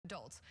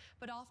adults.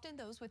 But often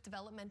those with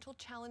developmental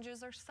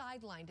challenges are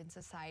sidelined in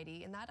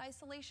society, and that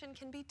isolation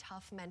can be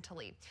tough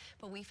mentally.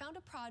 But we found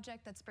a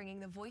project that's bringing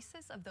the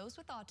voices of those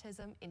with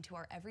autism into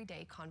our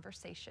everyday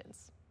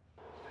conversations.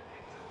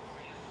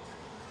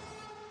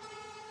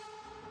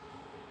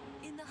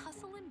 In the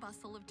hustle and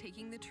bustle of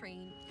taking the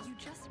train, you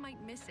just might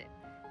miss it.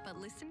 But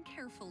listen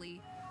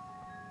carefully,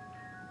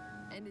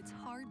 and it's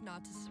hard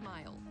not to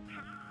smile.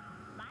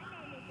 Hi, my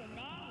name is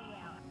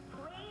Emmanuel.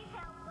 Please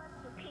help us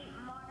to keep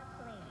Marta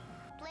clean.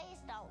 Please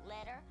don't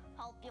litter.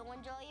 Hope you'll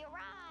enjoy your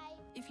ride.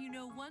 If you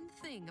know one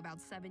thing about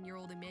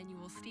 7-year-old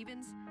Emmanuel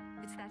Stevens,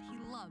 it's that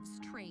he loves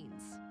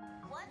trains.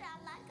 What I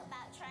like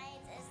about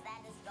trains is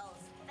that it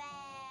goes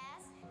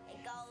fast,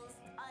 it goes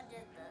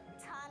under the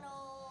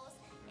tunnels,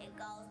 it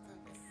goes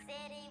through the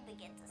city, we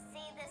get to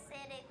see the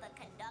city, the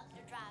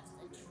conductor drives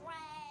the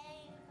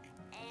train,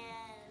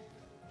 and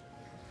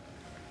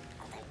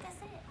I think that's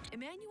it.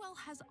 Emmanuel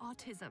has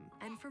autism,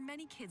 and for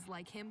many kids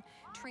like him,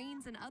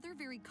 trains and other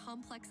very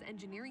complex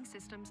engineering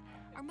systems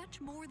are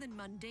much more than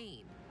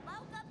mundane.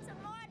 Welcome to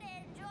Marta,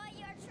 enjoy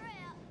your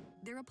trip.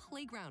 They're a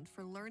playground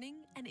for learning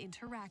and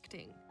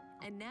interacting.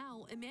 And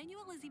now,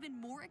 Emmanuel is even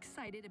more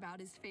excited about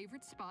his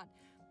favorite spot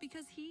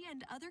because he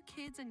and other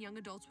kids and young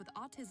adults with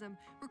autism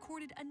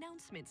recorded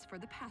announcements for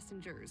the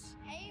passengers.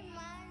 Hey,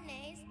 my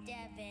name's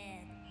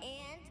Devin,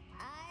 and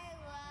I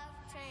love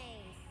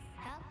trains.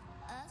 Help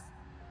us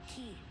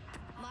keep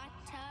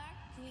Marta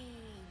green.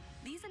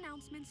 These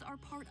announcements are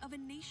part of a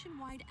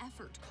nationwide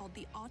effort called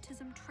the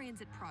Autism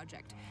Transit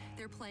Project.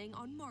 They're playing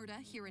on MARTA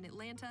here in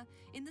Atlanta,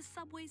 in the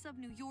subways of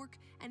New York,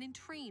 and in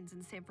trains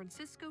in San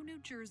Francisco, New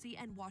Jersey,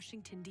 and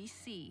Washington,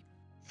 D.C.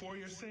 For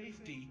your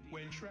safety,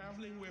 when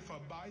traveling with a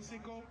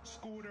bicycle,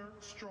 scooter,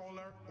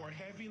 stroller, or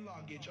heavy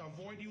luggage,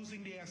 avoid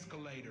using the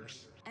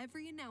escalators.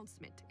 Every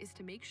announcement is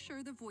to make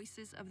sure the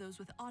voices of those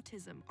with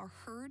autism are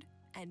heard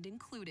and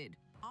included.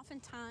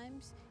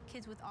 Oftentimes,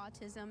 kids with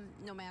autism,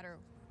 no matter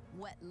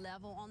what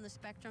level on the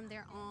spectrum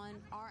they're on,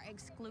 are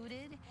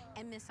excluded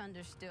and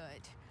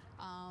misunderstood,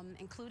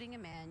 including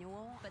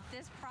Emmanuel. But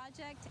this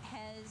project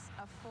has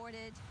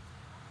afforded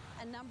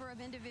a number of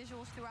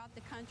individuals throughout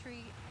the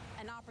country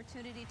an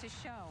opportunity to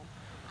show,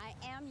 I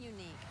am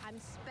unique, I'm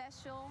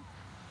special,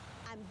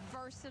 I'm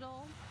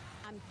versatile,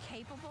 I'm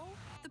capable.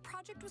 The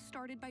project was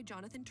started by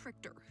Jonathan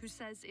Trichter, who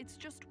says it's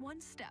just one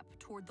step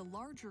toward the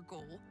larger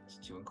goal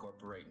to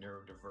incorporate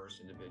neurodiverse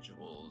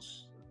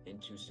individuals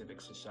into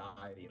civic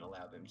society and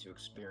allow them to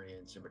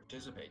experience and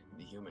participate in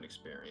the human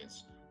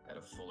experience at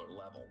a fuller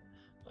level.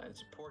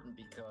 It's important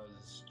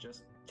because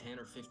just 10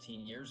 or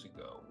 15 years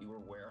ago, we were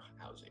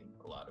warehousing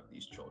a lot of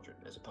these children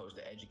as opposed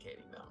to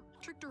educating them.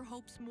 Trichter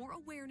hopes more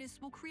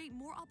awareness will create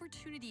more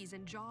opportunities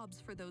and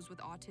jobs for those with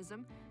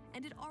autism,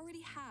 and it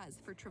already has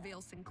for Travail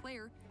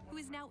Sinclair, who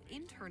is now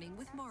interning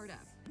with MARTA.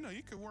 You know,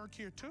 you could work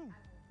here too.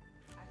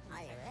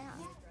 I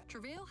am.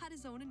 Travail had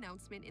his own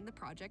announcement in the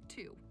project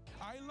too.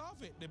 I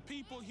love it. The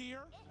people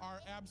here are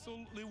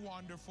absolutely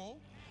wonderful.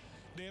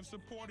 They have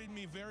supported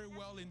me very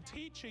well in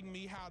teaching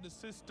me how the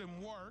system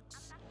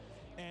works.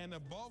 And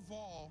above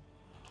all,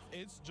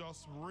 it's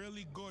just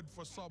really good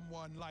for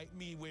someone like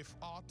me with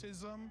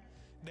autism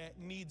that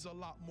needs a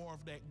lot more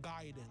of that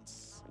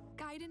guidance.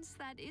 Guidance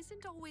that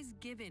isn't always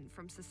given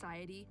from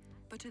society,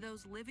 but to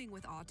those living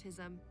with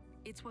autism,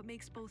 it's what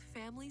makes both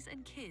families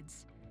and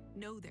kids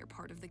know they're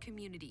part of the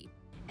community.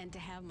 And to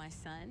have my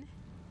son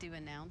do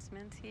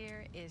announcements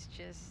here is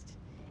just,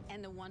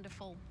 and the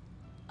wonderful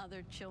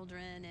other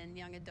children and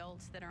young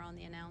adults that are on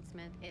the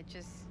announcement,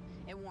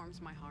 it warms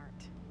my heart.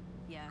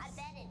 Yes. I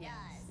bet it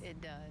does.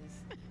 It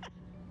does.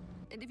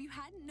 And if you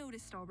hadn't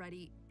noticed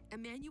already,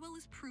 Emmanuel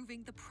is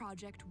proving the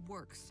project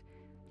works.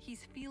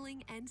 He's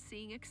feeling and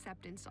seeing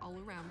acceptance all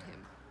around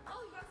him. Oh,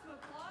 you got some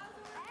applause?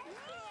 Thank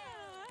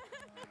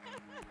you.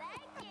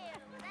 Thank you.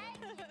 Thank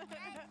you. Thank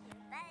you.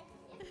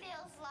 Thank you.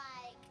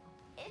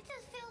 It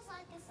just feels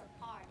like it's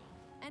a party.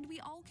 And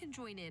we all can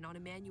join in on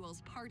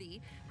Emmanuel's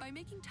party by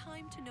making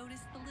time to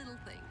notice the little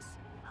things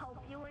Hope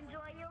you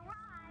enjoy your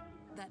ride.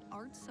 that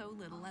aren't so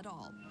little at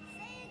all.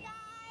 See you guys.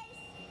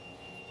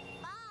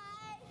 Bye.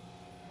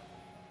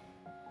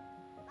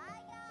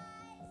 Bye,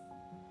 guys.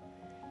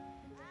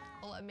 Bye.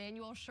 Well,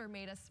 Emmanuel sure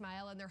made us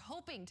smile, and they're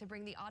hoping to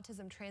bring the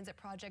Autism Transit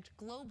Project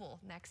global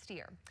next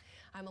year.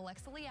 I'm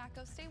Alexa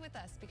Liacco. Stay with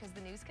us because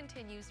the news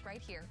continues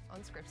right here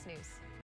on Scripps News.